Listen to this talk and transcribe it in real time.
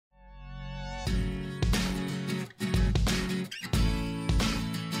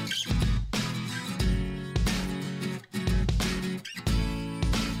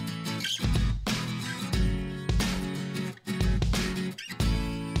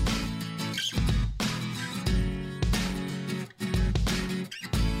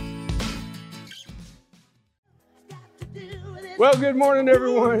Well, good morning,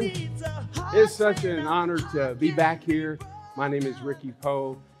 everyone. It's such an honor to be back here. My name is Ricky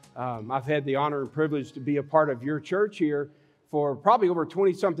Poe. I've had the honor and privilege to be a part of your church here for probably over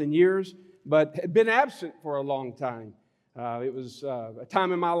 20-something years, but had been absent for a long time. It was a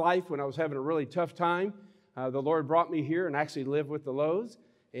time in my life when I was having a really tough time. The Lord brought me here and actually lived with the Lowe's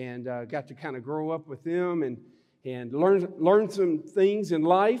and got to kind of grow up with them and learn some things in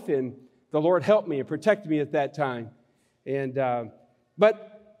life. And the Lord helped me and protected me at that time.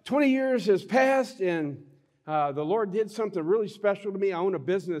 But 20 years has passed, and the Lord did something really special to me. I own a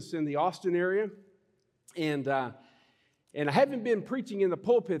business in the Austin area, and I haven't been preaching in the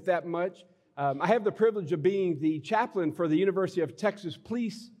pulpit that much. I have the privilege of being the chaplain for the University of Texas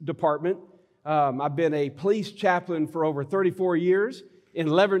Police Department. I've been a police chaplain for over 34 years in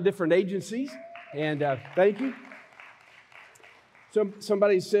 11 different agencies, and thank you.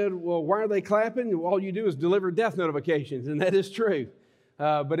 Somebody said, well, why are they clapping? All you do is deliver death notifications, and that is true.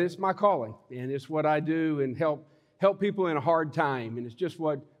 But it's my calling, and it's what I do and help people in a hard time, and it's just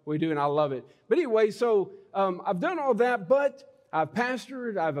what we do, and I love it. But anyway, so I've done all that, but I've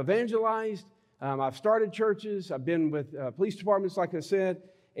pastored, I've evangelized, I've started churches, I've been with police departments, like I said,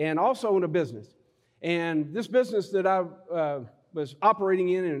 and also own a business. And this business that I was operating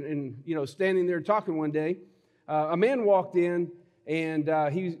in and standing there talking one day, a man walked in, and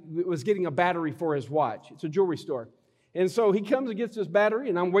he was getting a battery for his watch. It's a jewelry store. And so he comes and gets this battery,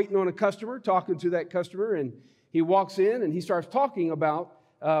 and I'm waiting on a customer, talking to that customer, and he walks in, and he starts talking about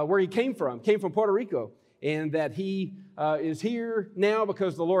where he came from Puerto Rico, and that he is here now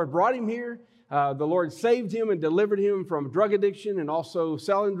because the Lord brought him here. The Lord saved him and delivered him from drug addiction and also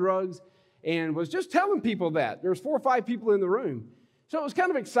selling drugs, and was just telling people that. There's 4 or 5 people in the room. So it was kind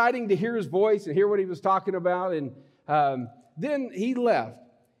of exciting to hear his voice and hear what he was talking about, and then he left.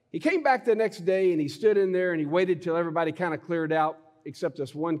 He came back the next day, and he stood in there, and he waited till everybody kind of cleared out, except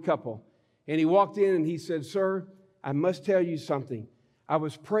this one couple. And he walked in, and he said, "Sir, I must tell you something. I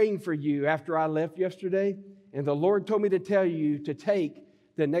was praying for you after I left yesterday, and the Lord told me to tell you to take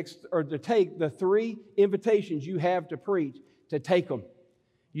the 3 invitations you have to preach, to take them.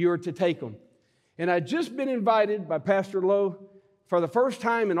 You are to take them." And I'd just been invited by Pastor Lowe for the first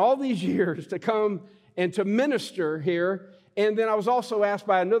time in all these years to come and to minister here. And then I was also asked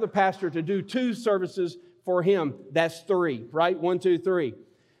by another pastor to do 2 services for him. That's 3, right? 1, 2, 3.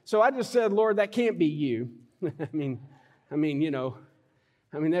 So I just said, Lord, that can't be you. I mean,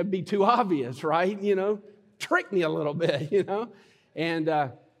 that'd be too obvious, right? Trick me a little bit,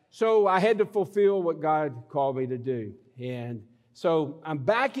 And so I had to fulfill what God called me to do. And so I'm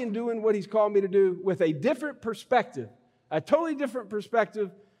back in doing what He's called me to do with a different perspective, a totally different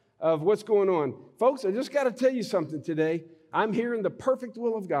perspective of what's going on. Folks, I just got to tell you something today. I'm here in the perfect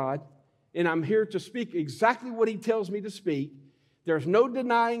will of God, and I'm here to speak exactly what He tells me to speak. There's no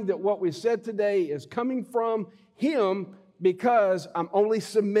denying that what we said today is coming from Him, because I'm only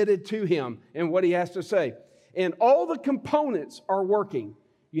submitted to Him and what He has to say. And all the components are working.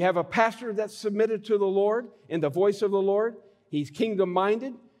 You have a pastor that's submitted to the Lord and the voice of the Lord. He's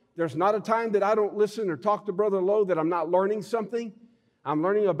kingdom-minded. There's not a time that I don't listen or talk to Brother Lowe that I'm not learning something. I'm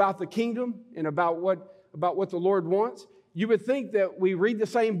learning about the kingdom and about what the Lord wants. You would think that we read the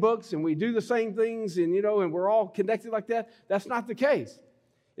same books and we do the same things and we're all connected like that. That's not the case.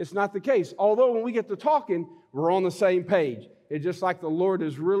 It's not the case. Although when we get to talking, we're on the same page. It's just like the Lord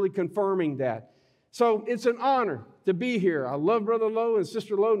is really confirming that. So it's an honor to be here. I love Brother Lowe and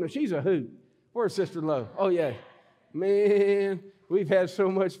Sister Lowe. Now, she's a hoot. Where's Sister Lowe? Oh, yeah. Man, we've had so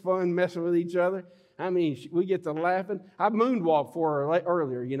much fun messing with each other. I mean, we get to laughing. I moonwalked for her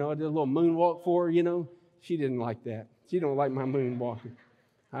earlier, I did a little moonwalk for her, She didn't like that. She don't like my moonwalking.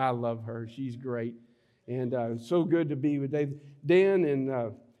 I love her. She's great. And so good to be with Dave. Dan and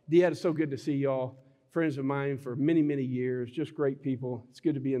Deanna, it's so good to see y'all. Friends of mine for many, many years. Just great people. It's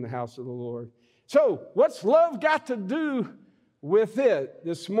good to be in the house of the Lord. So, what's love got to do with it?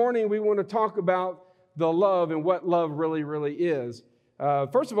 This morning we want to talk about the love and what love really, really is.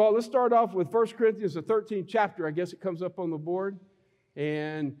 First of all, let's start off with 1 Corinthians, the 13th chapter. I guess it comes up on the board.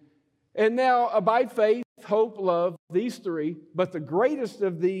 And now, abide faith, hope, love, these 3. But the greatest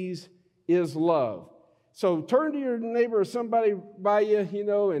of these is love. So turn to your neighbor or somebody by you,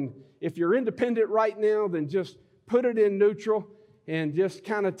 and if you're independent right now, then just put it in neutral and just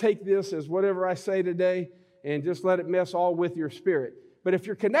kind of take this as whatever I say today and just let it mess all with your spirit. But if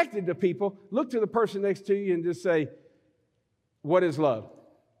you're connected to people, look to the person next to you and just say, what is love?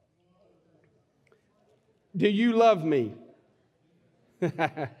 Do you love me?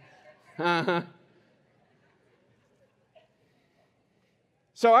 Uh-huh.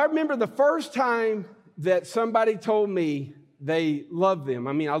 So I remember the first time that somebody told me they loved them.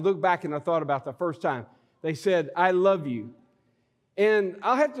 I mean, I look back and I thought about the first time. They said, I love you. And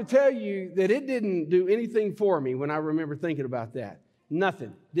I'll have to tell you that it didn't do anything for me when I remember thinking about that.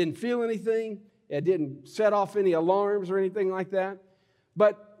 Nothing. Didn't feel anything. It didn't set off any alarms or anything like that.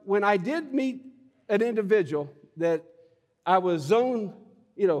 But when I did meet an individual that I was honed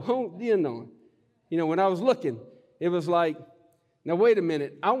in on, when I was looking, it was like, now wait a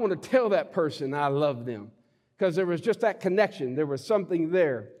minute, I want to tell that person I love them, because there was just that connection. There was something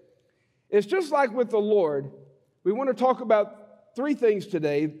there. It's just like with the Lord. We want to talk about three things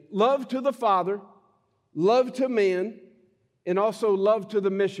today: love to the Father, love to man, and also love to the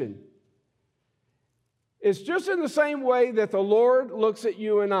mission. It's just in the same way that the Lord looks at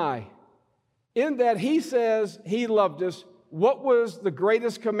you and I, in that He says He loved us. What was the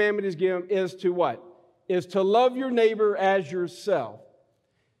greatest commandment He's given? Is to what? Is to love your neighbor as yourself.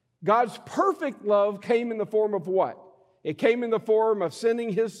 God's perfect love came in the form of what? It came in the form of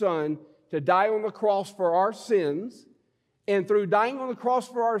sending His Son to die on the cross for our sins, and through dying on the cross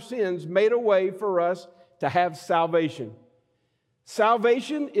for our sins, made a way for us to have salvation.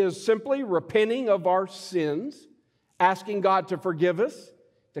 Salvation is simply repenting of our sins, asking God to forgive us,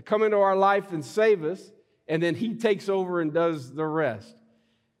 to come into our life and save us, and then He takes over and does the rest.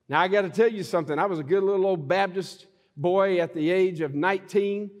 Now, I got to tell you something. I was a good little old Baptist boy at the age of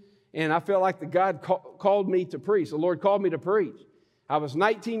 19, and I felt like God called me to preach. The Lord called me to preach. I was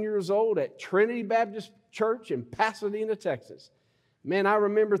 19 years old at Trinity Baptist Church in Pasadena, Texas. Man, I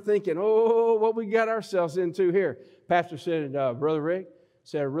remember thinking, oh, what we got ourselves into here. Pastor said, Brother Rick,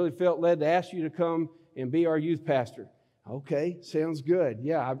 I really felt led to ask you to come and be our youth pastor. Okay, sounds good.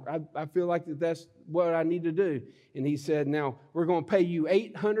 Yeah, I feel like that's what I need to do. And he said, now, we're going to pay you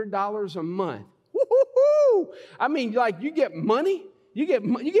 $800 a month. Woo-hoo-hoo! I mean, like, you get money? You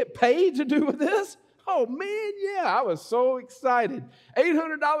get paid to do this? Oh, man, yeah, I was so excited.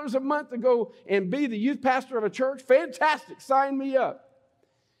 $800 a month to go and be the youth pastor of a church? Fantastic. Sign me up.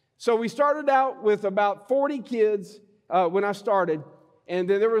 So we started out with about 40 kids when I started, and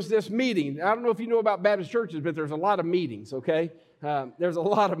then there was this meeting. I don't know if you know about Baptist churches, but there's a lot of meetings, okay? There's a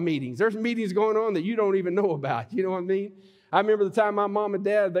lot of meetings. There's meetings going on that you don't even know about. You know what I mean? I remember the time my mom and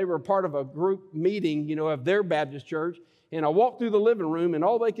dad, they were part of a group meeting, of their Baptist church, and I walked through the living room, and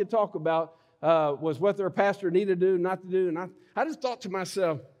all they could talk about was what their pastor needed to do, not to do. And I just thought to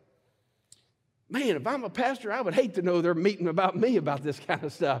myself, man, if I'm a pastor, I would hate to know they're meeting about me about this kind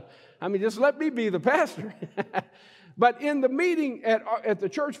of stuff. I mean, just let me be the pastor. But in the meeting at the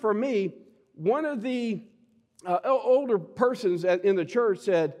church for me, one of the older persons in the church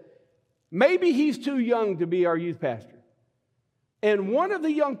said, maybe he's too young to be our youth pastor. And one of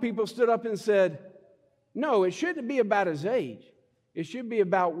the young people stood up and said, no, it shouldn't be about his age. It should be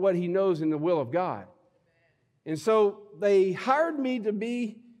about what he knows in the will of God. And so they hired me to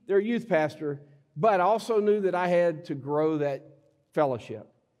be their youth pastor, but I also knew that I had to grow that fellowship.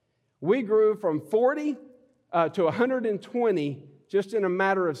 We grew from 40 to 120 just in a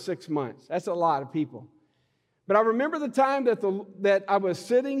matter of 6 months. That's a lot of people. But I remember the time that I was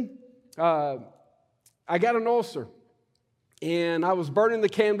sitting, I got an ulcer, and I was burning the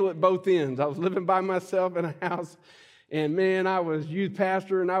candle at both ends. I was living by myself in a house, and man, I was youth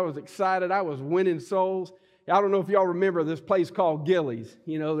pastor, and I was excited. I was winning souls. I don't know if y'all remember this place called Gillies.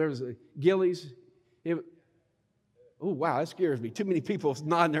 There's a Gillies. Oh, wow, that scares me. Too many people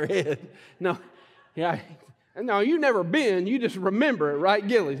nodding their head. No, yeah. No, you've never been. You just remember it, right?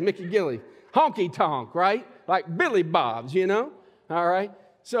 Gillies, Mickey Gillies. Honky tonk, right? Like Billy Bob's, All right?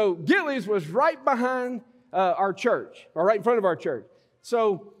 So Gillies was right behind our church, or right in front of our church.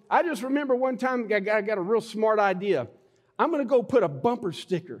 So I just remember one time I got a real smart idea. I'm going to go put a bumper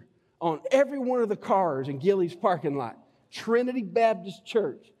sticker on every one of the cars in Gillies parking lot. Trinity Baptist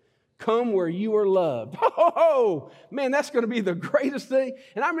Church. Come where you are loved. Oh, man, that's going to be the greatest thing.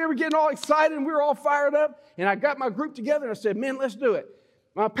 And I remember getting all excited, and we were all fired up. And I got my group together, and I said, man, let's do it.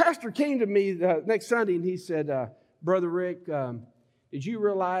 My pastor came to me next Sunday, and he said, Brother Rick, did you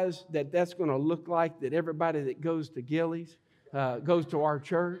realize that that's going to look like that everybody that goes to Gillies goes to our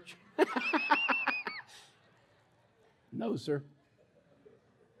church? No, sir.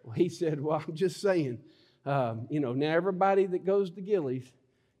 Well, he said, well, I'm just saying, now everybody that goes to Gillies,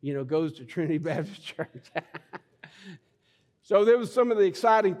 goes to Trinity Baptist Church. So there was some of the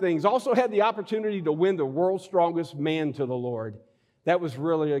exciting things. Also had the opportunity to win the world's strongest man to the Lord. That was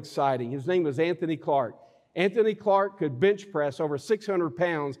really exciting. His name was Anthony Clark. Anthony Clark could bench press over 600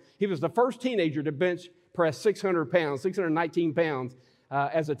 pounds. He was the first teenager to bench press 600 pounds, 619 pounds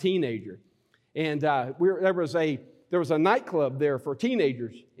as a teenager. And there was a nightclub there for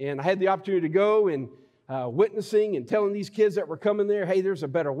teenagers. And I had the opportunity to go, and witnessing and telling these kids that were coming there, hey, there's a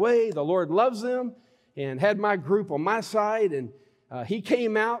better way. The Lord loves them, and had my group on my side. And he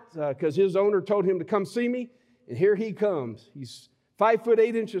came out because his owner told him to come see me. And here he comes. He's 5 foot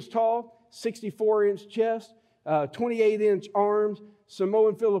 8 inches tall, 64-inch chest, 28-inch arms.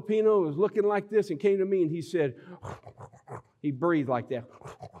 Samoan Filipino was looking like this and came to me and he said, he breathed like that.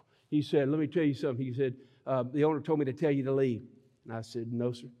 He said, let me tell you something. He said, the owner told me to tell you to leave. And I said,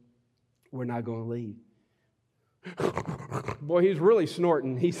 no, sir, we're not going to leave. Boy, he's really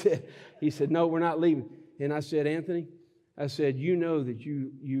snorting. He said, no, we're not leaving. And I said, Anthony, I said, you know that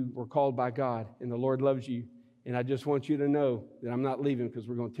you were called by God and the Lord loves you. And I just want you to know that I'm not leaving because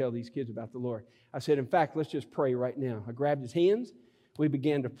we're going to tell these kids about the Lord. I said, in fact, let's just pray right now. I grabbed his hands. We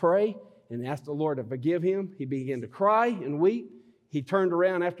began to pray and asked the Lord to forgive him. He began to cry and weep. He turned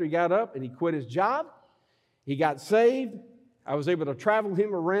around after he got up and he quit his job. He got saved. I was able to travel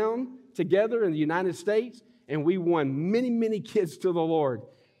him around together in the United States, and we won many, many kids to the Lord,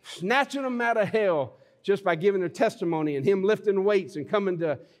 snatching them out of hell just by giving their testimony and him lifting weights and coming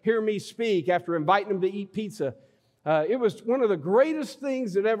to hear me speak after inviting them to eat pizza. It was one of the greatest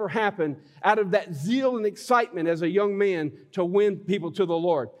things that ever happened out of that zeal and excitement as a young man to win people to the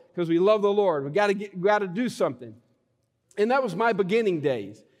Lord because we love the Lord. We got to do something. And that was my beginning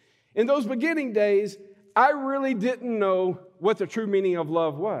days. In those beginning days, I really didn't know what the true meaning of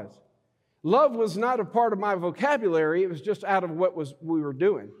love was. Love was not a part of my vocabulary. It was just out of what we were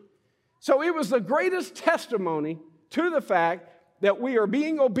doing. So it was the greatest testimony to the fact that we are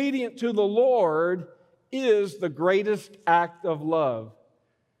being obedient to the Lord is the greatest act of love.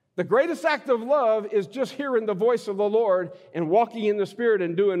 The greatest act of love is just hearing the voice of the Lord and walking in the Spirit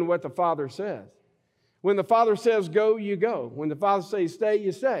and doing what the Father says. When the Father says go, you go. When the Father says stay,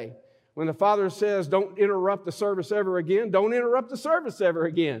 you stay. When the Father says don't interrupt the service ever again, don't interrupt the service ever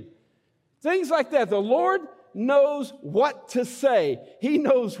again. Things like that. The Lord knows what to say. He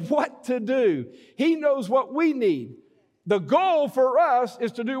knows what to do. He knows what we need. The goal for us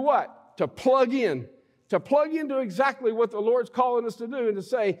is to do what? To plug in. To plug into exactly what the Lord's calling us to do and to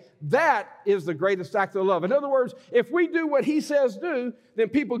say, that is the greatest act of love. In other words, if we do what He says do, then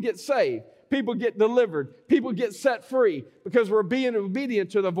people get saved. People get delivered. People get set free because we're being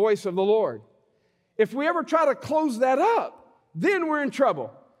obedient to the voice of the Lord. If we ever try to close that up, then we're in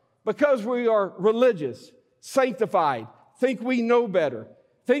trouble because we are religious, sanctified, think we know better,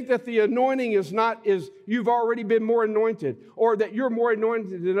 think that the anointing is you've already been more anointed, or that you're more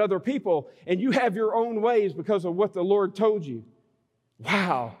anointed than other people, and you have your own ways because of what the Lord told you.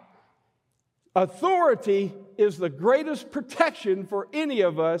 Wow. Authority is the greatest protection for any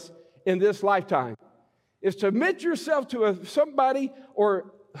of us in this lifetime. Is to admit yourself to somebody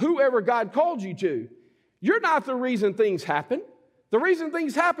or whoever God called you to. You're not the reason things happen. The reason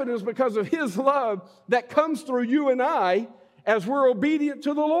things happen is because of His love that comes through you and I as we're obedient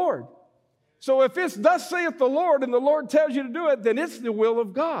to the Lord. So if it's thus saith the Lord and the Lord tells you to do it, then it's the will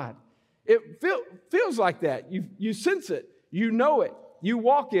of God. It feels like that. You sense it. You know it. You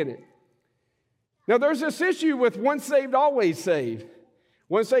walk in it. Now there's this issue with once saved, always saved.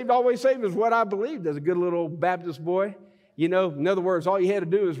 Once saved, always saved is what I believed as a good little Baptist boy. You know, in other words, all you had to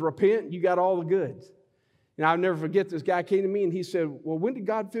do is repent, you got all the goods. And I'll never forget, this guy came to me and he said, well, when did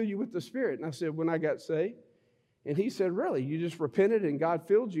God fill you with the Spirit? And I said, when I got saved. And he said, really? You just repented and God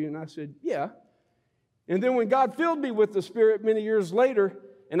filled you? And I said, yeah. And then when God filled me with the Spirit many years later,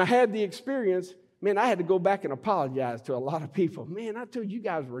 and I had the experience, man, I had to go back and apologize to a lot of people. Man, I told you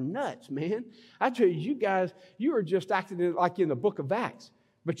guys were nuts, man. I told you guys, you were just acting like in the book of Acts.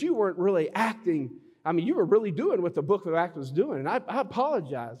 But you weren't really acting. I mean, you were really doing what the book of Acts was doing. And I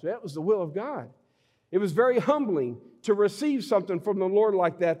apologize. That was the will of God. It was very humbling to receive something from the Lord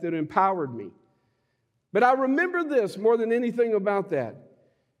like that empowered me. But I remember this more than anything about that,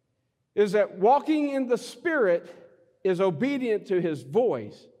 is that walking in the Spirit is obedient to His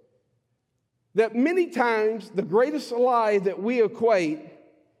voice. That many times the greatest lie that we equate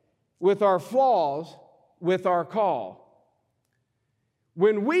with our flaws with our call.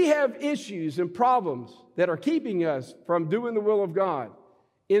 When we have issues and problems that are keeping us from doing the will of God,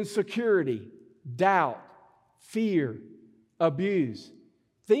 insecurity, doubt, fear, abuse,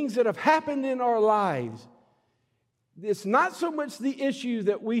 things that have happened in our lives, it's not so much the issue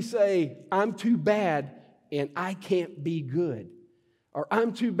that we say, I'm too bad and I can't be good. Or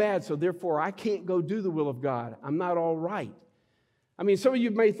I'm too bad, so therefore I can't go do the will of God. I'm not all right. I mean, some of you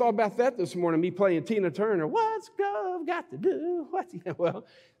may have thought about that this morning, me playing Tina Turner. What's God got to do? Well,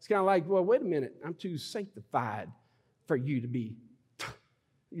 it's kind of like, well, wait a minute. I'm too sanctified for you to be,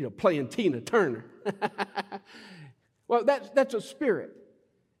 playing Tina Turner. Well, that's a spirit.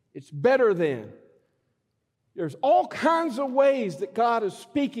 It's better than. There's all kinds of ways that God is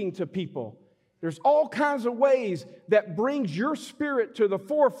speaking to people. There's all kinds of ways that brings your spirit to the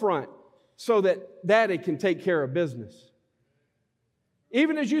forefront so that Daddy can take care of business.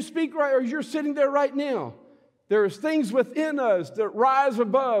 Even as you speak right, or you're sitting there right now, there's things within us that rise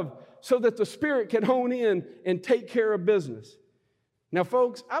above so that the Spirit can hone in and take care of business. Now,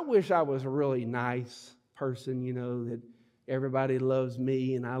 folks, I wish I was a really nice person, that everybody loves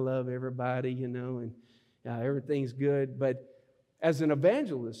me and I love everybody, and everything's good. But as an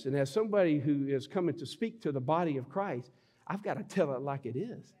evangelist and as somebody who is coming to speak to the body of Christ, I've got to tell it like it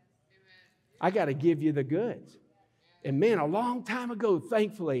is. I got to give you the goods. And man, a long time ago,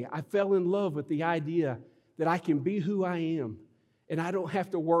 thankfully, I fell in love with the idea that I can be who I am and I don't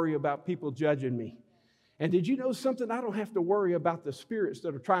have to worry about people judging me. And did you know something? I don't have to worry about the spirits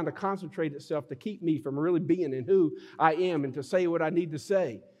that are trying to concentrate itself to keep me from really being in who I am and to say what I need to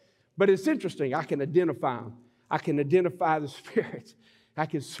say. But it's interesting. I can identify them. I can identify the spirits. I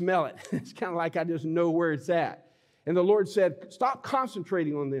can smell it. It's kind of like I just know where it's at. And the Lord said, stop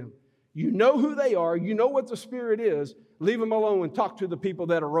concentrating on them. You know who they are. You know what the Spirit is. Leave them alone and talk to the people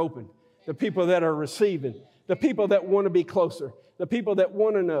that are open, the people that are receiving, the people that want to be closer, the people that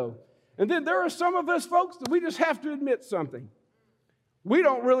want to know. And then there are some of us folks that we just have to admit something. We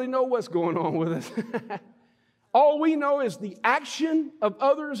don't really know what's going on with us. All we know is the action of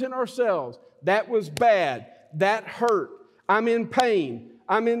others and ourselves. That was bad. That hurt. I'm in pain.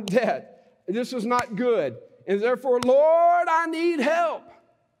 I'm in debt. This is not good. And therefore, Lord, I need help.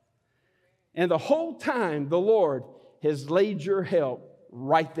 And the whole time, the Lord has laid your help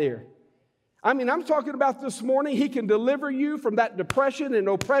right there. I'm talking about this morning. He can deliver you from that depression and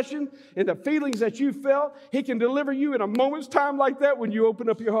oppression and the feelings that you felt. He can deliver you in a moment's time like that when you open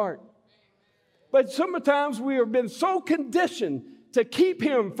up your heart. But sometimes we have been so conditioned to keep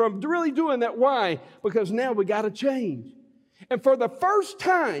Him from really doing that. Why? Because now we got to change. And for the first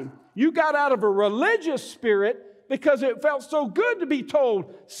time, you got out of a religious spirit because it felt so good to be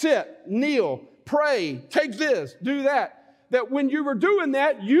told, sit, kneel, pray, take this, do that. That when you were doing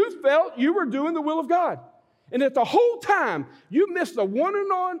that, you felt you were doing the will of God. And that the whole time, you missed a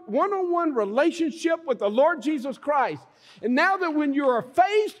one-on-one relationship with the Lord Jesus Christ. And now that when you are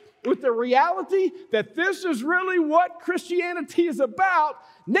faced with the reality that this is really what Christianity is about,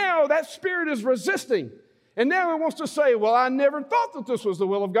 now that spirit is resisting. And now it wants to say, well, I never thought that this was the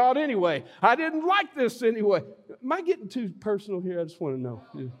will of God anyway. I didn't like this anyway. Am I getting too personal here? I just want to know.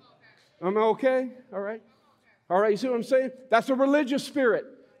 Am I okay? All right. All right, you see what I'm saying? That's a religious spirit.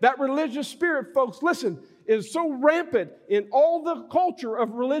 That religious spirit, folks, listen, is so rampant in all the culture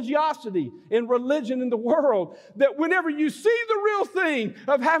of religiosity and religion in the world that whenever you see the real thing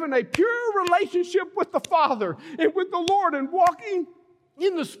of having a pure relationship with the Father and with the Lord and walking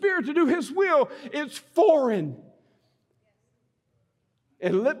in the Spirit to do His will, it's foreign.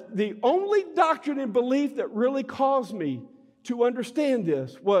 And the only doctrine and belief that really caused me to understand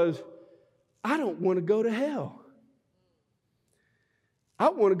this was, I don't want to go to hell. I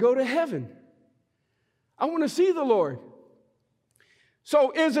want to go to heaven. I want to see the Lord.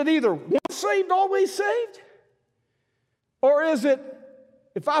 So is it either once saved, always saved? Or is it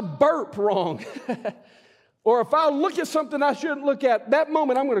if I burp wrong or if I look at something I shouldn't look at, that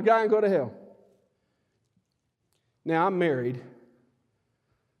moment I'm going to die and go to hell? Now, I'm married.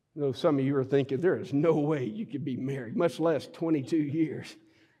 I know some of you are thinking, there is no way you could be married, much less 22 years.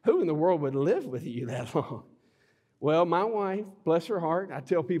 Who in the world would live with you that long? Well, my wife, bless her heart, I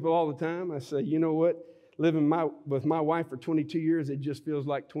tell people all the time, I say, you know what? Living with my wife for 22 years, it just feels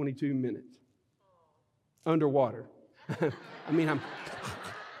like 22 minutes. Underwater. I'm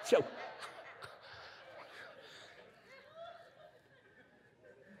so.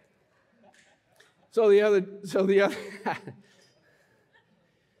 So the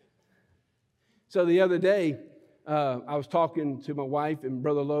other day, I was talking to my wife, and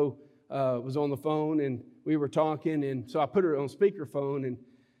Brother Lowe was on the phone, and we were talking, and so I put her on speakerphone,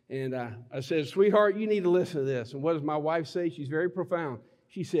 and I said, sweetheart, you need to listen to this. And what does my wife say? She's very profound.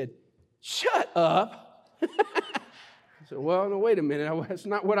 She said, shut up. I said, well, no, wait a minute. That's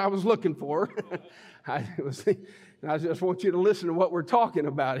not what I was looking for. I just want you to listen to what we're talking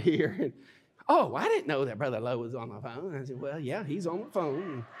about here. And, oh, I didn't know that Brother Lowe was on the phone. I said, well, yeah, he's on the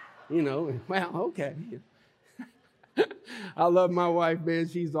phone. And, well, okay. I love my wife, man.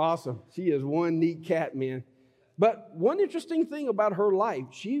 She's awesome. She is one neat cat, man. But one interesting thing about her life,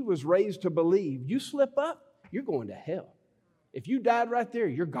 she was raised to believe you slip up, you're going to hell. If you died right there,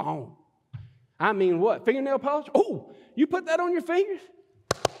 you're gone. I mean, what? Fingernail polish? Oh, you put that on your fingers?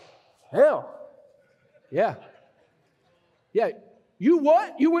 Hell. Yeah. Yeah. You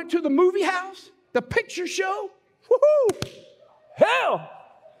what? You went to the movie house The picture show? Woohoo! Hell!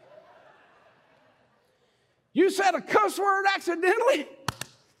 You said a cuss word accidentally?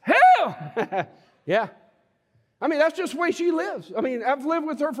 Hell! Yeah. I mean, that's just the way she lives. I mean, I've lived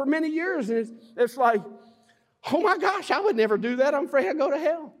with her for many years, and it's like, oh my gosh, I would never do that. I'm afraid I'd go to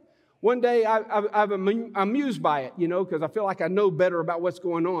hell. One day, I'm amused by it, because I feel like I know better about what's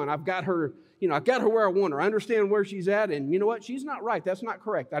going on. I've got her, I've got her where I want her. I understand where she's at, and you know what? She's not right. That's not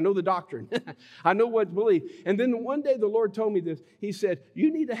correct. I know the doctrine. I know what to believe. And then one day, the Lord told me this. He said,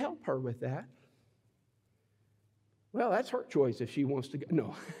 you need to help her with that. Well, that's her choice if she wants to go.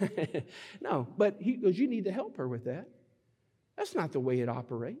 No, no, but he goes, you need to help her with that. That's not the way it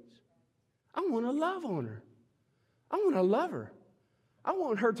operates. I want to love on her. I want to love her. I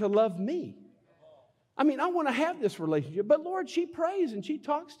want her to love me. I mean, I want to have this relationship. But Lord, she prays and she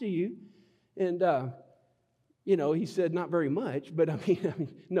talks to you. And, he said not very much, but I mean,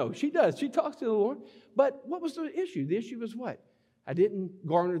 no, she does. She talks to the Lord. But what was the issue? The issue was what? I didn't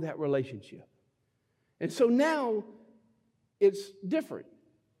garner that relationship. And so now it's different.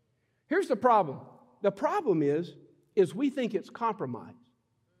 Here's the problem. The problem is we think it's compromise.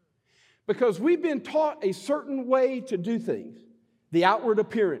 Because we've been taught a certain way to do things. The outward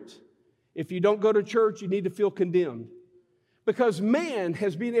appearance. If you don't go to church, you need to feel condemned. Because man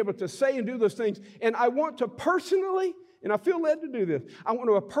has been able to say and do those things. And I want to personally, and I feel led to do this, I want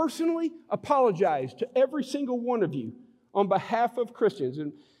to personally apologize to every single one of you on behalf of Christians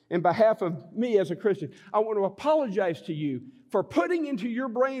and in behalf of me as a Christian. I want to apologize to you for putting into your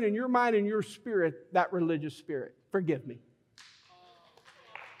brain and your mind and your spirit that religious spirit. Forgive me.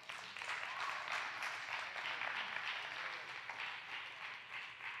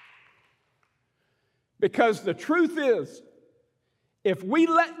 Because the truth is, if we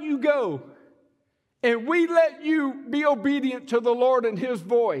let you go and we let you be obedient to the Lord and His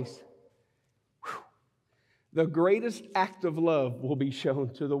voice, the greatest act of love will be shown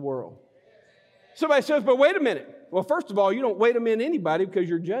to the world. Somebody says, but wait a minute. Well, first of all, you don't wait a minute anybody because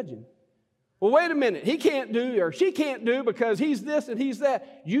you're judging. Well, wait a minute. He can't do or she can't do because he's this and he's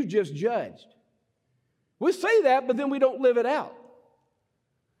that. You just judged. We say that, but then we don't live it out.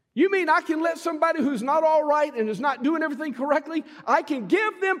 You mean I can let somebody who's not all right and is not doing everything correctly, I can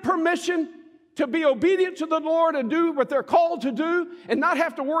give them permission to be obedient to the Lord and do what they're called to do and not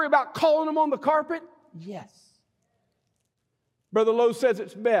have to worry about calling them on the carpet? Yes. Brother Lowe says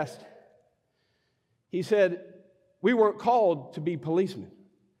it's best. He said, we weren't called to be policemen,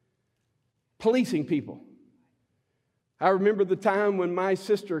 policing people. I remember the time when my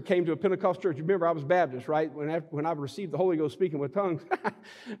sister came to a Pentecostal church. Remember, I was Baptist, right? When I received the Holy Ghost speaking with tongues,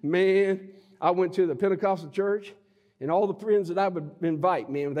 man, I went to the Pentecostal church, and all the friends that I would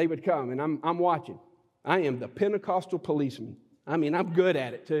invite, man, they would come, and I'm watching. I am the Pentecostal policeman. I mean, I'm good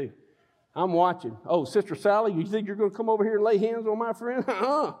at it, too. I'm watching. Oh, Sister Sally, you think you're going to come over here and lay hands on my friend?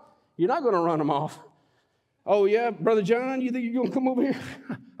 You're not going to run them off. Oh, yeah, Brother John, you think you're going to come over here?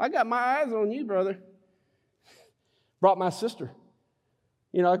 I got my eyes on you, brother. Brought my sister.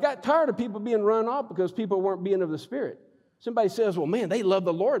 I got tired of people being run off because people weren't being of the Spirit. Somebody says, well, man, they love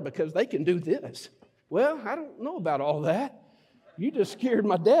the Lord because they can do this. Well, I don't know about all that. You just scared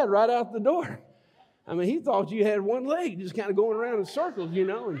my dad right out the door. I mean, he thought you had one leg just kind of going around in circles,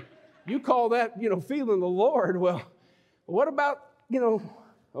 and you call that, feeling the Lord. Well, what about,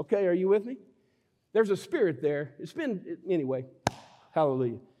 okay, are you with me? There's a spirit there. Anyway,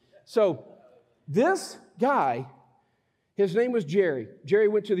 hallelujah. So this guy, his name was Jerry. Jerry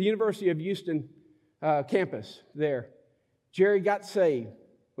went to the University of Houston campus there. Jerry got saved.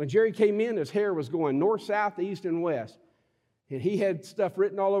 When Jerry came in, his hair was going north, south, east, and west. And he had stuff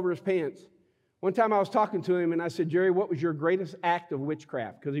written all over his pants. One time I was talking to him, and I said, Jerry, what was your greatest act of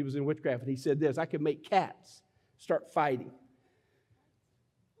witchcraft? Because he was in witchcraft. And he said this, I could make cats start fighting.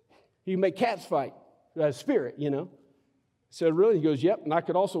 You make cats fight, spirit, I said, really? He goes, yep, and I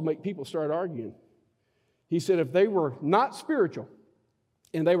could also make people start arguing. He said, if they were not spiritual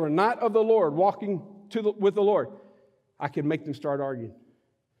and they were not of the Lord, walking with the Lord, I could make them start arguing.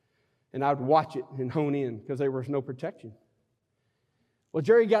 And I would watch it and hone in because there was no protection. Well,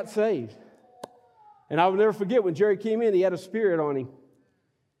 Jerry got saved. And I will never forget when Jerry came in, he had a spirit on him.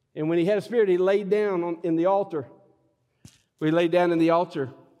 And when he had a spirit, he laid down in the altar. We laid down in the altar.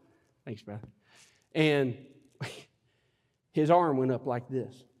 Thanks, brother. And his arm went up like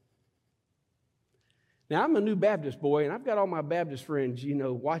this. Now, I'm a new Baptist boy, and I've got all my Baptist friends,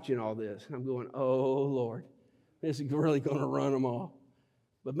 watching all this. And I'm going, oh, Lord, this is really going to run them off.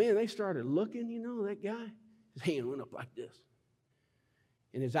 But, man, they started looking, that guy. His hand went up like this.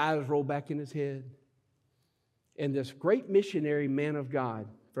 And his eyes rolled back in his head. And this great missionary man of God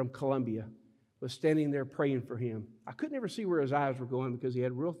from Colombia was standing there praying for him. I could never see where his eyes were going because he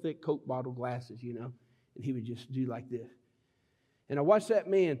had real thick Coke bottle glasses, you know, and he would just do like this. And I watched that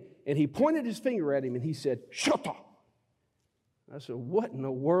man, and he pointed his finger at him, and he said, "Shota." I said, "What in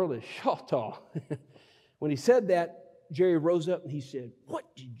the world is Shota?" When he said that, Jerry rose up, and he said,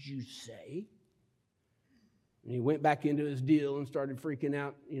 "What did you say?" And he went back into his deal and started freaking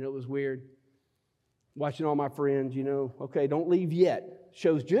out. You know, it was weird. Watching all my friends, you know, okay, don't leave yet.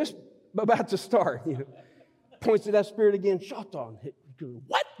 Show's just about to start, you know. Points to that spirit again, Shota.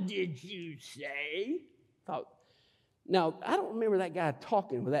 "What did you say?" Thought, now, I don't remember that guy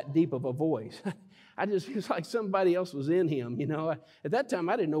talking with that deep of a voice. It was like somebody else was in him, you know. At that time,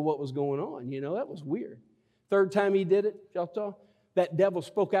 I didn't know what was going on, you know. That was weird. Third time he did it, Shota, that devil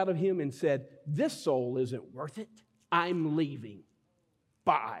spoke out of him and said, "This soul isn't worth it. I'm leaving.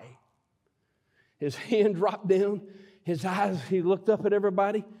 Bye." His hand dropped down. His eyes, he looked up at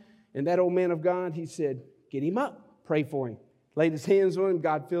everybody. And that old man of God, he said, "Get him up. Pray for him." Laid his hands on him.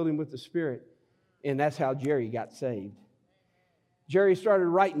 God filled him with the Spirit. And that's how Jerry got saved. Jerry started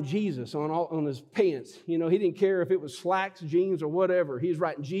writing Jesus on his pants. You know, he didn't care if it was slacks, jeans, or whatever. He was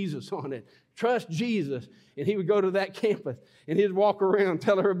writing Jesus on it. Trust Jesus. And he would go to that campus, and he'd walk around and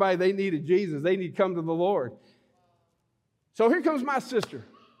tell everybody they needed Jesus. They need to come to the Lord. So here comes my sister.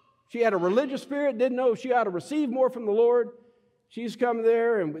 She had a religious spirit, didn't know if she ought to receive more from the Lord. She's come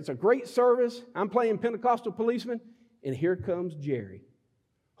there, and it's a great service. I'm playing Pentecostal policeman, and here comes Jerry.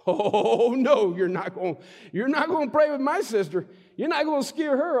 "Oh, no, you're not going to pray with my sister. You're not going to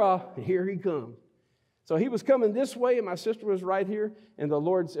scare her off." And here he comes. So he was coming this way, and my sister was right here, and the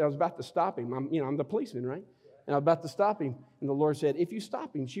Lord said, I was about to stop him. I'm the policeman, right? And I was about to stop him, and the Lord said, "If you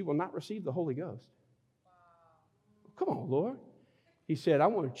stop him, she will not receive the Holy Ghost." Come on, Lord. He said, "I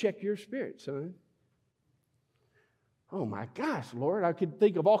want to check your spirit, son." Oh, my gosh, Lord. I could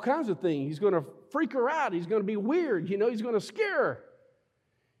think of all kinds of things. He's going to freak her out. He's going to be weird. You know, he's going to scare her.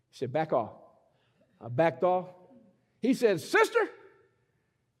 He said, "Back off." I backed off. He said, "Sister,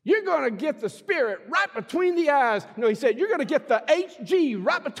 you're going to get the Spirit right between the eyes." No, he said, "You're going to get the HG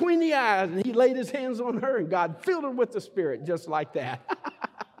right between the eyes." And he laid his hands on her, and God filled her with the Spirit just like that.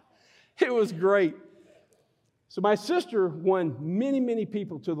 It was great. So my sister won many, many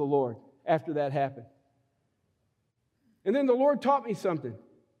people to the Lord after that happened. And then the Lord taught me something.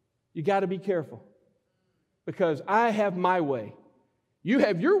 You got to be careful, because I have my way. You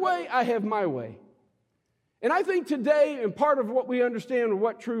have your way, I have my way. And I think today, and part of what we understand of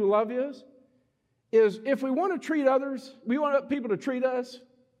what true love is if we want to treat others, we want people to treat us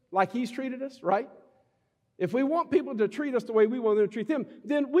like He's treated us, right? If we want people to treat us the way we want them to treat them,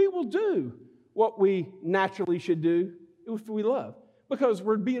 then we will do what we naturally should do if we love, because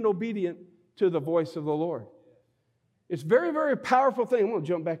we're being obedient to the voice of the Lord. It's a very, very powerful thing. I'm going to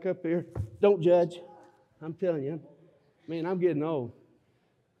jump back up here. Don't judge. I'm telling you. Man, I'm getting old.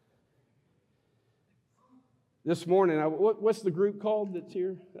 This morning, what's the group called that's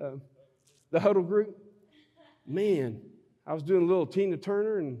here? The Huddle group? Man, I was doing a little Tina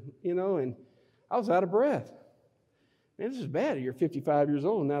Turner, and I was out of breath. Man, this is bad. You're 55 years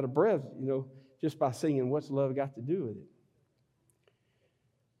old and out of breath, just by singing What's Love Got to Do with It?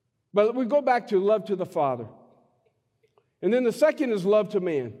 But we go back to love to the Father. And then the second is love to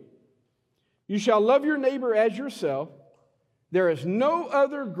man. You shall love your neighbor as yourself. There is no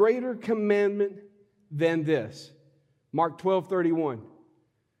other greater commandment than this. Mark 12:31.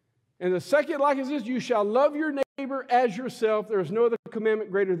 And the second like is this: you shall love your neighbor as yourself. There is no other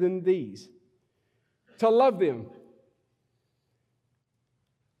commandment greater than these. To love them.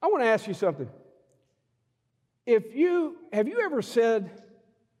 I want to ask you something. Have you ever said,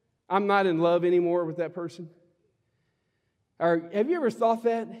 "I'm not in love anymore with that person"? Or have you ever thought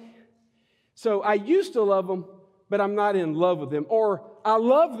that? So I used to love them, but I'm not in love with them. Or I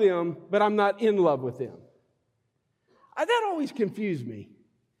love them, but I'm not in love with them. That always confused me.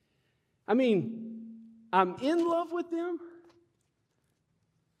 I mean, I'm in love with them,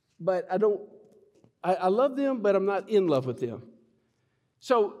 but I love them, but I'm not in love with them.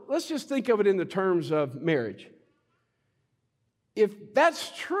 So let's just think of it in the terms of marriage. If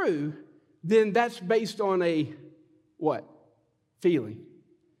that's true, then that's based on a what? Feeling.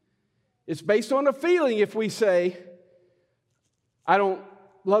 It's based on a feeling if we say, I don't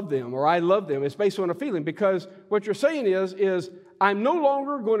love them or I love them. It's based on a feeling, because what you're saying is I'm no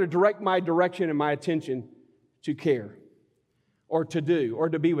longer going to direct my direction and my attention to care or to do or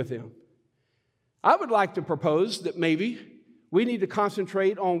to be with them. I would like to propose that maybe we need to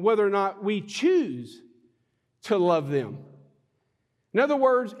concentrate on whether or not we choose to love them. In other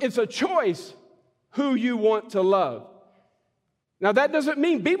words, it's a choice who you want to love. Now, that doesn't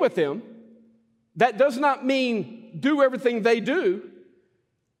mean be with them. That does not mean do everything they do.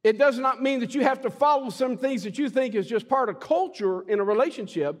 It does not mean that you have to follow some things that you think is just part of culture in a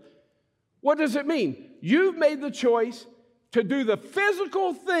relationship. What does it mean? You've made the choice to do the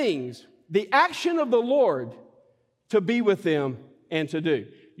physical things, the action of the Lord, to be with them and to do.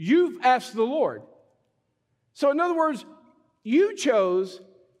 You've asked the Lord. So in other words, you chose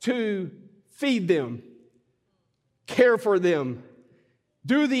to feed them, care for them,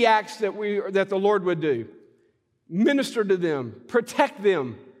 do the acts that the Lord would do, minister to them, protect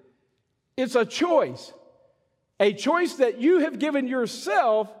them. It's a choice that you have given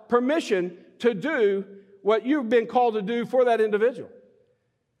yourself permission to do what you've been called to do for that individual.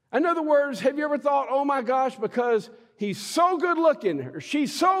 In other words, have you ever thought, oh my gosh, because he's so good looking or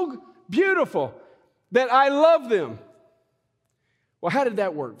she's so beautiful that I love them? Well, how did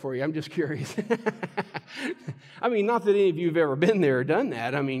that work for you? I'm just curious. I mean, not that any of you have ever been there or done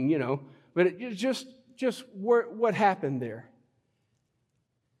that. I mean, but it's just what happened there.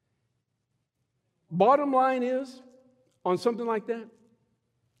 Bottom line is, on something like that,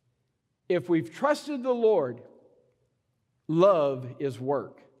 if we've trusted the Lord, love is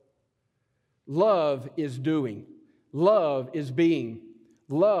work. Love is doing. Love is being.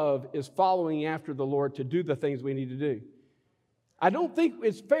 Love is following after the Lord to do the things we need to do. I don't think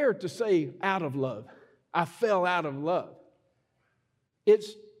it's fair to say out of love. I fell out of love.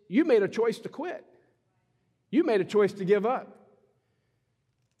 It's you made a choice to quit. You made a choice to give up.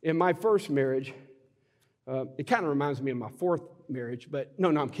 In my first marriage, it kind of reminds me of my fourth marriage, but no,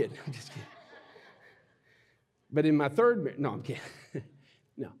 I'm kidding. I'm just kidding. But in my third marriage, no, I'm kidding.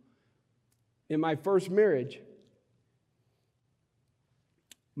 No. In my first marriage,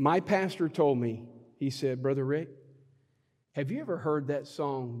 my pastor told me, he said, Brother Rick, have you ever heard that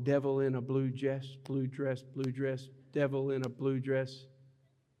song, Devil in a Blue Dress, Blue Dress, Blue Dress, Devil in a Blue Dress?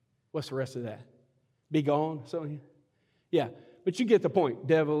 What's the rest of that? Be gone? So, yeah, but you get the point.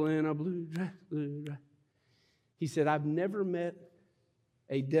 Devil in a blue dress, blue dress. He said, I've never met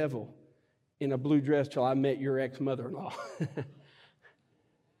a devil in a blue dress till I met your ex-mother-in-law.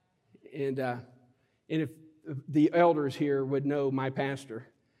 And if the elders here would know my pastor,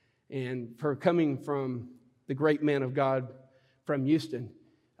 and for coming from the great man of God from Houston,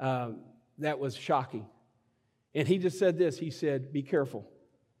 that was shocking. And he just said this, he said, be careful.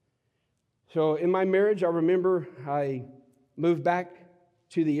 So in my marriage, I remember I moved back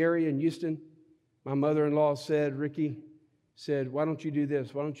to the area in Houston. My mother-in-law said, Ricky said, why don't you do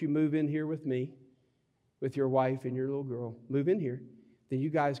this? Why don't you move in here with me, with your wife and your little girl? Move in here. Then you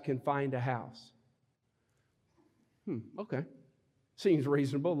guys can find a house. Okay. Seems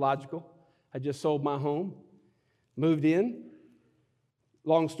reasonable, logical. I just sold my home, moved in.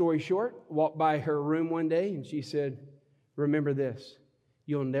 Long story short, walked by her room one day and she said, remember this,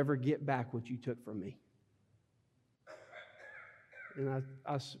 you'll never get back what you took from me. And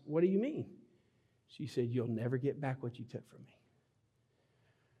I said, what do you mean? She said, you'll never get back what you took from me.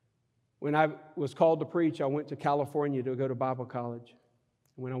 When I was called to preach, I went to California to go to Bible college.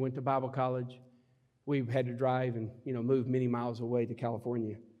 When I went to Bible college, we had to drive and, move many miles away to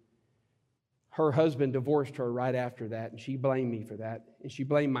California. Her husband divorced her right after that, and she blamed me for that. And she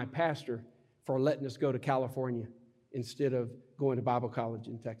blamed my pastor for letting us go to California instead of going to Bible college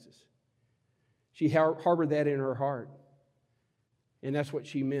in Texas. She harbored that in her heart. And that's what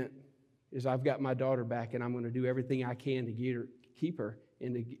she meant, is I've got my daughter back, and I'm going to do everything I can to keep her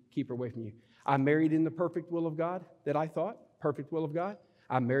and to keep her away from you. I married in the perfect will of God that I thought, perfect will of God.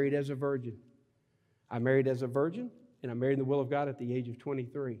 I married as a virgin. I married as a virgin, and I married in the will of God at the age of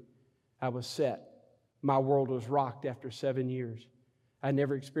 23. I was set. My world was rocked after 7 years. I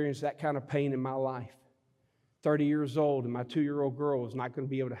never experienced that kind of pain in my life. 30 years old, and my 2-year-old girl was not going to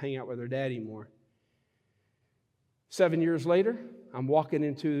be able to hang out with her dad anymore. 7 years later, I'm walking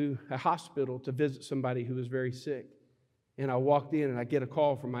into a hospital to visit somebody who was very sick. And I walked in, and I get a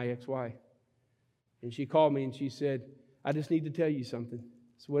call from my ex-wife. And she called me, and she said, I just need to tell you something.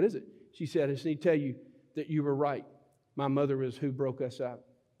 I said, what is it? She said, I just need to tell you that you were right. My mother was who broke us up.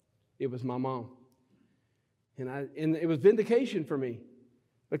 It was my mom. And it was vindication for me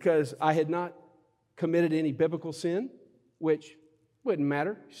because I had not committed any biblical sin, which wouldn't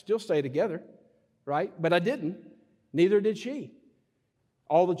matter. Still stay together, right? But I didn't. Neither did she.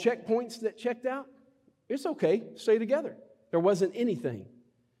 All the checkpoints that checked out, it's okay, stay together. There wasn't anything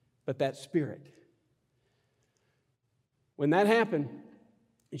but that spirit. When that happened,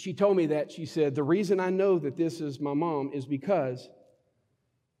 and she told me that, she said, the reason I know that this is my mom is because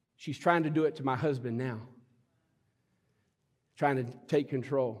she's trying to do it to my husband now. Trying to take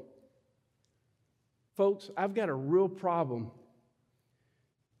control. Folks, I've got a real problem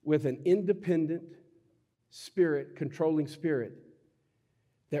with an independent spirit, controlling spirit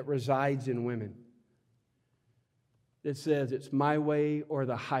that resides in women. That says it's my way or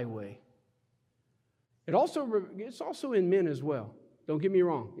the highway. It's also in men as well. Don't get me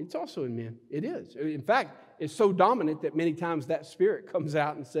wrong. It's also in men. It is. In fact, it's so dominant that many times that spirit comes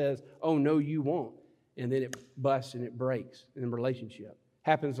out and says, oh, no, you won't. And then it busts and it breaks in the relationship.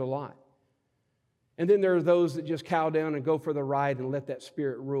 Happens a lot. And then there are those that just cow down and go for the ride and let that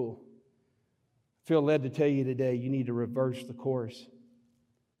spirit rule. I feel led to tell you today, you need to reverse the course.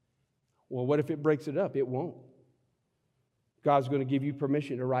 Well, what if it breaks it up? It won't. God's going to give you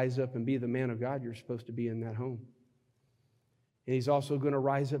permission to rise up and be the man of God you're supposed to be in that home. And He's also going to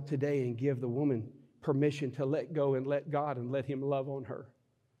rise up today and give the woman permission to let go and let God and let Him love on her,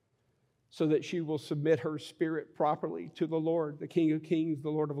 so that she will submit her spirit properly to the Lord, the King of Kings, the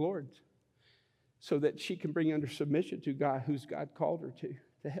Lord of Lords, so that she can bring under submission to God, who's God called her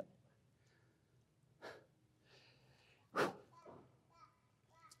to help.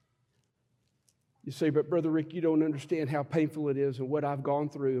 You say, but Brother Rick, you don't understand how painful it is and what I've gone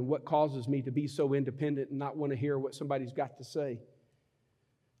through and what causes me to be so independent and not want to hear what somebody's got to say.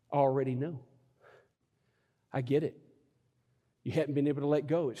 I already know. I get it. You hadn't been able to let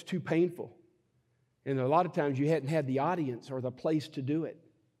go. It's too painful. And a lot of times you hadn't had the audience or the place to do it.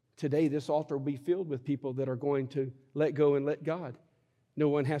 Today, this altar will be filled with people that are going to let go and let God. No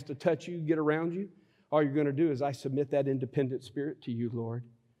one has to touch you, get around you. All you're going to do is, I submit that independent spirit to you, Lord.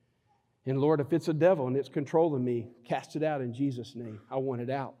 And Lord, if it's a devil and it's controlling me, cast it out in Jesus' name. I want it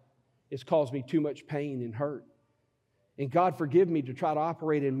out. It's caused me too much pain and hurt. And God, forgive me to try to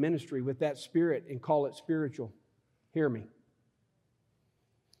operate in ministry with that spirit and call it spiritual. Hear me.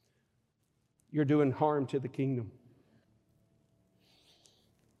 You're doing harm to the kingdom.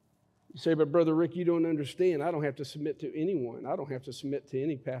 You say, but Brother Rick, you don't understand. I don't have to submit to anyone. I don't have to submit to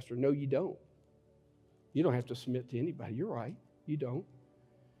any pastor. No, you don't. You don't have to submit to anybody. You're right. You don't.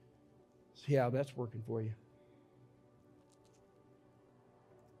 See how that's working for you.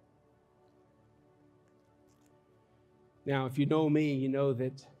 Now, if you know me, you know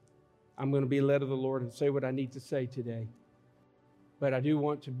that I'm going to be led of the Lord and say what I need to say today. But I do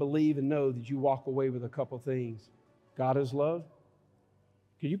want to believe and know that you walk away with a couple things. God is love.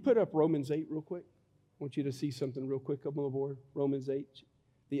 Can you put up Romans 8 real quick? I want you to see something real quick up on the board. Romans 8,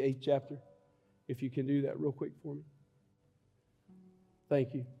 the 8th chapter. If you can do that real quick for me.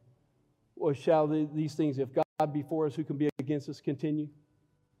 Thank you. Or shall these things, if God be for us, who can be against us, continue?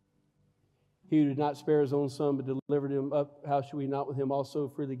 He who did not spare His own Son, but delivered Him up, how should we not with Him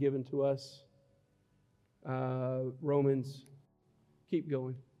also freely given to us? Romans, keep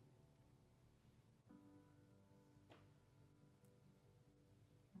going.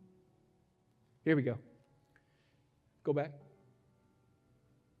 Here we go. Go back.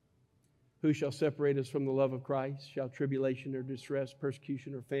 Who shall separate us from the love of Christ? Shall tribulation or distress,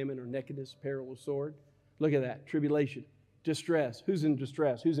 persecution or famine or nakedness, peril or sword? Look at that. Tribulation, distress. Who's in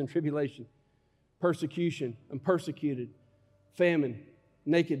distress? Who's in tribulation? Persecution. I'm persecuted. Famine,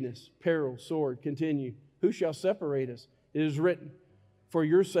 nakedness, peril, sword. Continue. Who shall separate us? It is written, for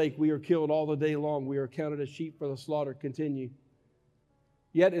your sake we are killed all the day long. We are counted as sheep for the slaughter. Continue.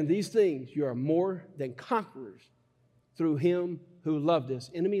 Yet in these things you are more than conquerors through Him who loved us.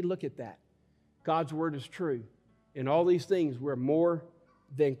 Enemy, look at that. God's word is true. In all these things, we're more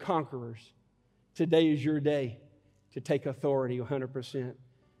than conquerors. Today is your day to take authority 100%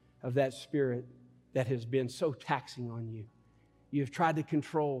 of that spirit that has been so taxing on you. You've tried to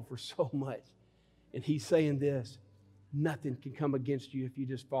control for so much. And He's saying this, nothing can come against you if you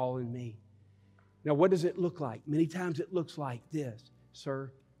just follow in me. Now, what does it look like? Many times it looks like this.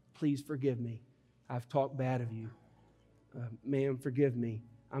 Sir, please forgive me. I've talked bad of you. Ma'am, forgive me.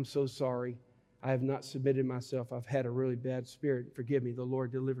 I'm so sorry. I have not submitted myself. I've had a really bad spirit. Forgive me. The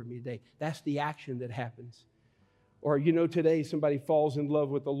Lord delivered me today. That's the action that happens. Or, today somebody falls in love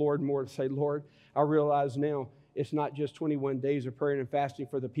with the Lord more to say, Lord, I realize now it's not just 21 days of prayer and fasting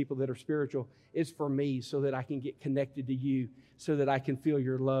for the people that are spiritual. It's for me so that I can get connected to you, so that I can feel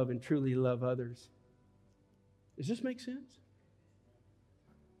your love and truly love others. Does this make sense?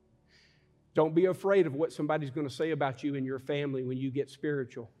 Don't be afraid of what somebody's going to say about you and your family when you get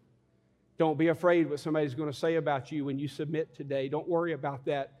spiritual. Don't be afraid what somebody's going to say about you when you submit today. Don't worry about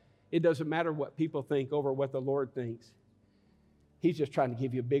that. It doesn't matter what people think over what the Lord thinks. He's just trying to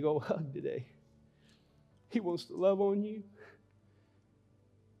give you a big old hug today. He wants to love on you.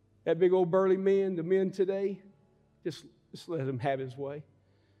 That big old burly man, the men today, just let him have his way.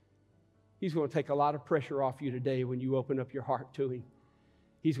 He's going to take a lot of pressure off you today when you open up your heart to Him.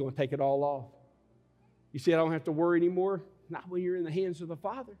 He's going to take it all off. You see, I don't have to worry anymore. not when you're in the hands of the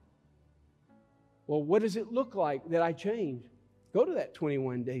Father. Well, what does it look like that I change? Go to that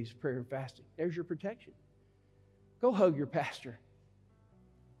 21 days of prayer and fasting. There's your protection. Go hug your pastor.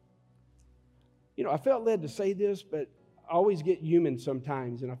 You know, I felt led to say this, but I always get human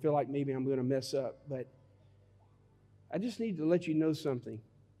sometimes, and I feel like maybe I'm going to mess up. But I just need to let you know something.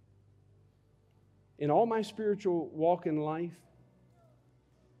 In all my spiritual walk in life,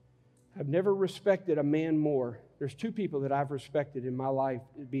 I've never respected a man more. There's two people that I've respected in my life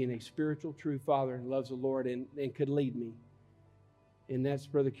as being a spiritual, true father and loves the Lord and could lead me. And that's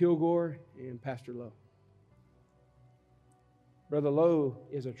Brother Kilgore and Pastor Lowe. Brother Lowe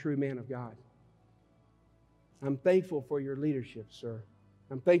is a true man of God. I'm thankful for your leadership, sir.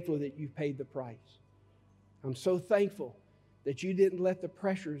 I'm thankful that you paid the price. I'm so thankful that you didn't let the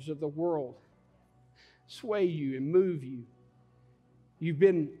pressures of the world sway you and move you. You've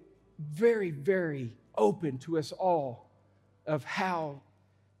been very, very open to us all of how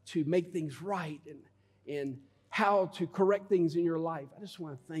to make things right and how to correct things in your life. I just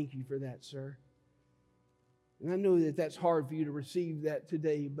want to thank you for that, sir. And I know that that's hard for you to receive that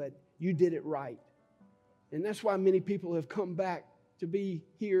today, but you did it right. And that's why many people have come back to be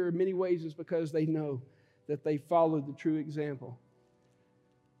here in many ways, is because they know that they followed the true example.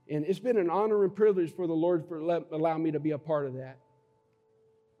 And it's been an honor and privilege for the Lord for allowing me to be a part of that.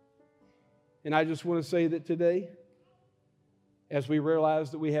 And I just want to say that today, as we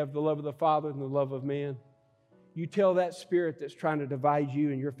realize that we have the love of the Father and the love of man, you tell that spirit that's trying to divide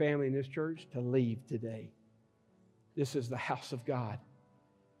you and your family in this church to leave today. This is the house of God.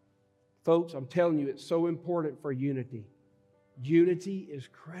 Folks, I'm telling you, it's so important for unity. Unity is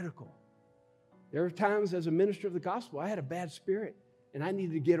critical. There are times as a minister of the gospel, I had a bad spirit, and I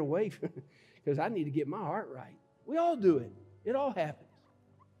needed to get away because I need to get my heart right. We all do it. It all happens.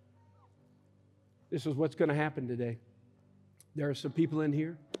 This is what's going to happen today. There are some people in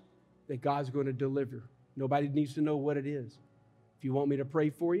here that God's going to deliver. Nobody needs to know what it is. If you want me to pray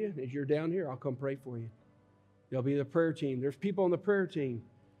for you, as you're down here, I'll come pray for you. There'll be the prayer team. There's people on the prayer team.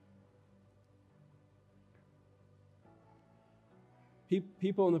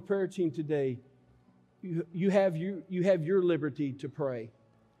 People on the prayer team today, you have your liberty to pray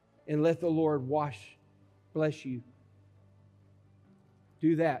and let the Lord bless you.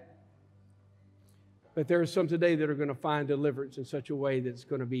 Do that. But there are some today that are going to find deliverance in such a way that it's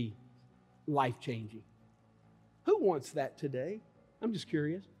going to be life-changing. Who wants that today? I'm just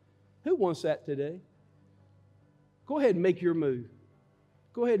curious. Who wants that today? Go ahead and make your move.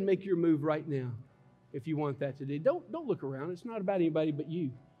 Go ahead and make your move right now if you want that today. Don't look around. It's not about anybody but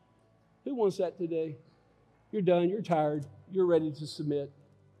you. Who wants that today? You're done. You're tired. You're ready to submit.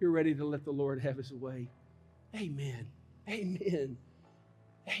 You're ready to let the Lord have His way. Amen. Amen.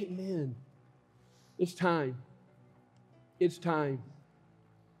 Amen. It's time. It's time.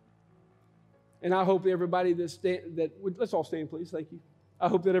 And I hope everybody let's all stand, please. Thank you. I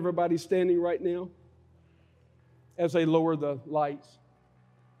hope that everybody's standing right now as they lower the lights,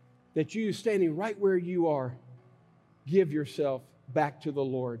 that you standing right where you are, give yourself back to the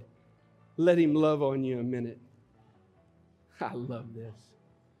Lord. Let Him love on you a minute. I love this.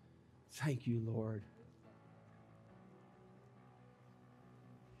 Thank you, Lord.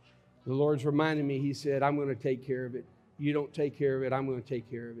 The Lord's reminding me, He said, I'm going to take care of it. You don't take care of it, I'm going to take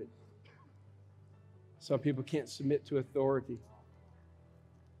care of it. Some people can't submit to authority.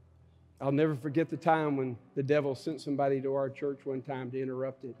 I'll never forget the time when the devil sent somebody to our church one time to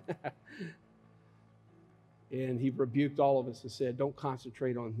interrupt it. And he rebuked all of us and said, don't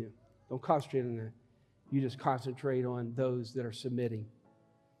concentrate on him. Don't concentrate on that. You just concentrate on those that are submitting.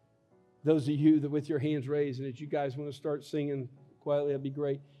 Those of you that with your hands raised, and if you guys want to start singing quietly, that'd be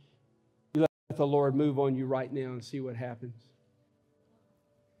great. You let the Lord move on you right now and see what happens.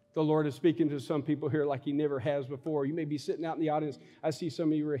 The Lord is speaking to some people here like He never has before. You may be sitting out in the audience. I see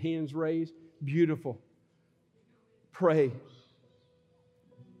some of your hands raised. Beautiful. Pray.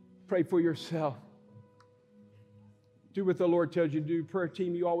 Pray for yourself. Do what the Lord tells you to do. Prayer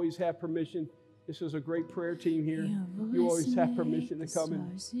team, you always have permission. This is a great prayer team here. You always have permission to come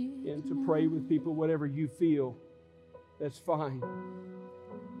in and to pray with people, whatever you feel. That's fine.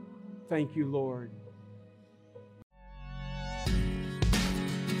 Thank you, Lord.